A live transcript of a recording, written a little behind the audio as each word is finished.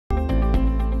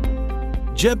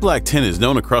Jet Black Tint is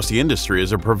known across the industry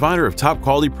as a provider of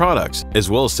top-quality products,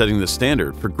 as well as setting the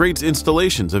standard for great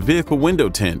installations of vehicle window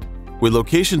tint, with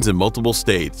locations in multiple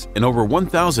states and over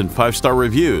 1,000 five-star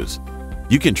reviews.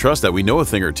 You can trust that we know a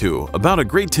thing or two about a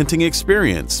great tinting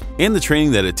experience and the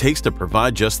training that it takes to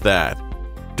provide just that.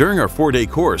 During our 4-day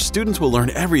course, students will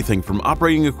learn everything from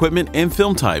operating equipment and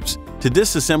film types to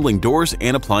disassembling doors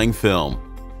and applying film.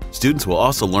 Students will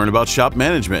also learn about shop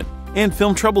management and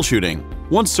film troubleshooting.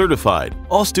 Once certified,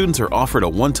 all students are offered a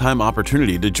one-time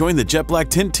opportunity to join the Jet Black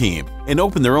Tint team and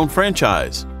open their own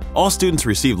franchise. All students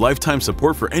receive lifetime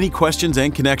support for any questions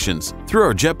and connections through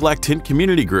our Jet Black Tint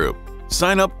community group.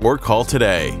 Sign up or call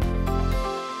today.